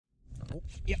Oh,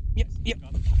 yep.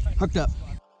 Hooked up.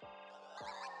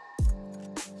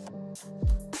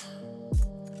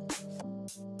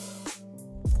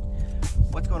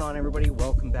 What's going on, everybody?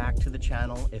 Welcome back to the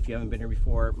channel. If you haven't been here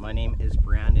before, my name is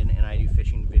Brandon and I do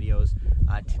fishing videos.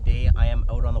 Today I am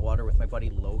out on the water with my buddy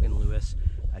Logan Lewis.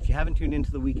 If you haven't tuned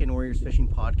into the Weekend Warriors Fishing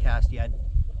Podcast yet,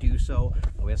 do so.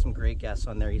 We have some great guests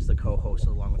on there. He's the co-host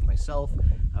along with myself.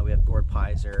 We have Gord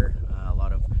Pizer, a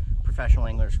lot of professional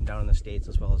anglers from down in the States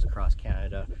as well as across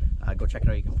Canada. Go check it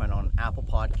out. You can find it on Apple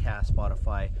Podcasts,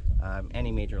 Spotify,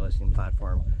 any major listening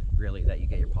platform really that you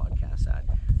get your podcasts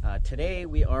at. Today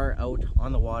we are out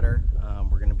on the water.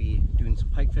 We're going to be doing some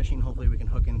pike fishing. Hopefully we can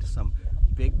hook into some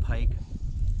big pike.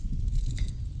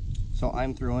 So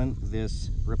I'm throwing this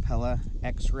Rapala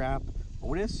X-Rap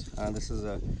Otus. This is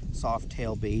a soft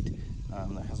tail bait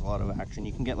that has a lot of action.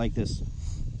 You can get like this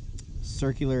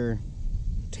circular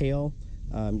tail.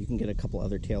 You can get a couple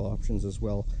other tail options as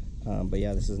well. But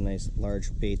yeah, this is a nice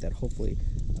large bait that hopefully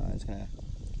is going to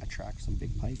attract some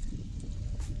big pike.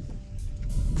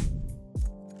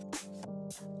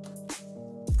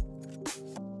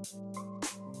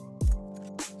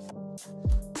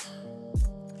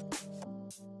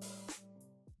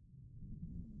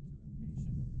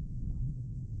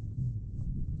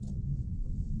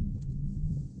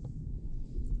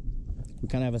 We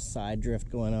kind of have a side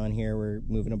drift going on here. We're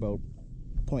moving about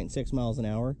 0.6 miles an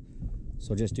hour.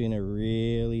 So just doing a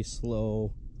really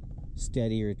slow,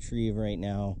 steady retrieve right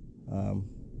now.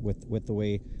 With the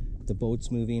way the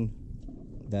boat's moving,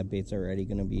 that bait's already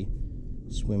going to be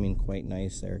swimming quite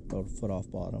nice there, about a foot off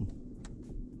bottom.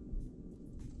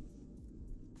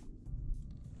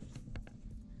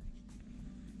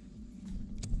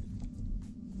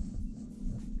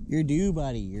 You're due,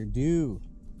 buddy. You're due.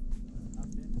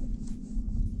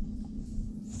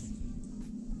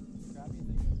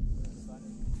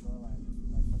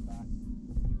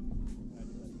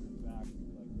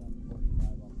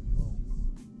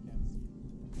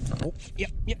 Oh, yep.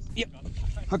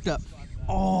 Hooked up.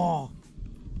 Oh!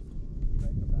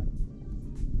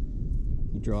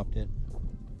 You dropped it.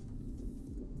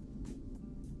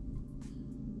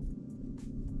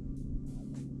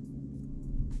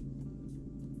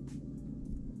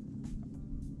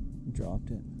 You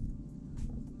dropped it.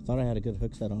 Thought I had a good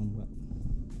hook set on, but.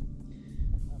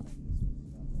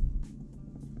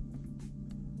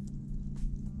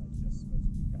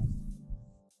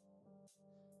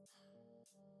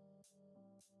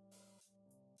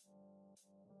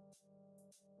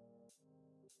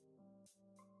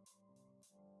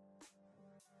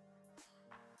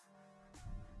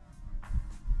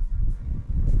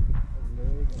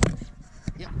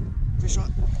 Yep, fish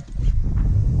on.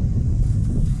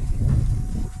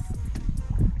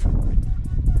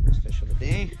 First fish of the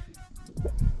day.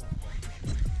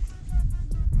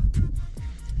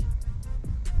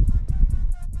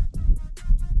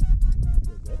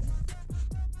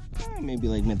 Maybe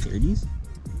like mid-30s.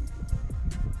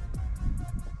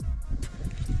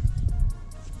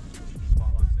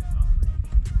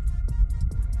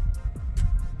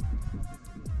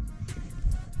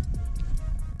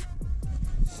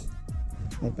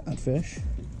 Not bad fish.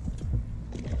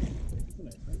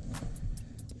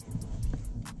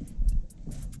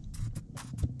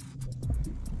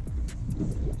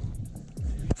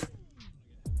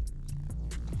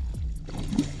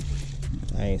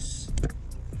 Nice.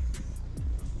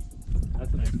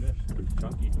 That's a nice fish.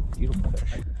 Chunky. Beautiful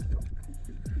fish.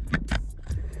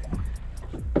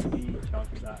 He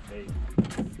chunked that bait.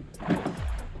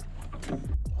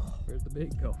 Where'd the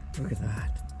bait go? Look at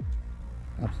that.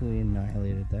 Absolutely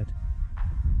annihilated that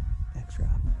X-Rap.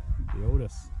 The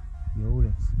Otus. The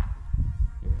Otus.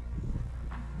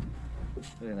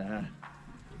 Look at that.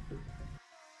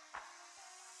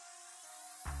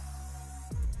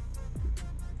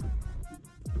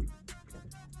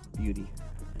 Beauty.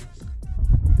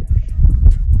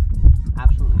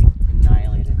 Absolutely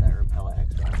annihilated that Rapala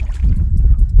X-Rap.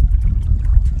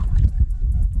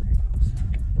 There he goes.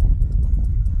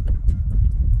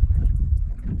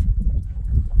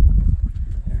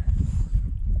 There.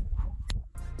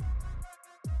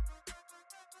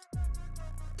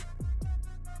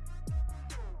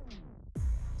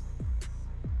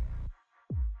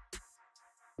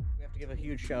 We have to give a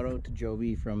huge shout out to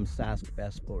Joby from Sask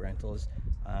Best Boat Rentals.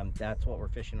 That's what we're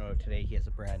fishing out of today. He has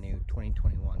a brand new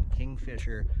 2021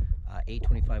 Kingfisher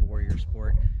 825 Warrior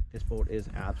Sport. This boat is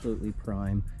absolutely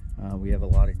prime. We have a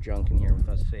lot of junk in here with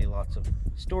us today, lots of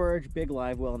storage, big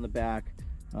live well in the back.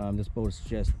 This boat is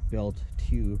just built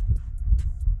to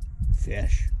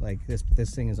fish. Like this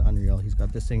thing is unreal. He's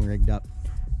got this thing rigged up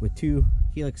with two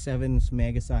Helix 7s,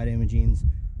 Mega side imagings,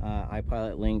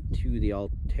 iPilot link to the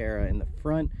Altera in the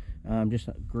front. Just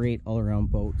a great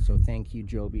all-around boat. So thank you,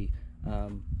 Joby,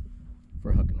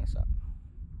 for hooking us up.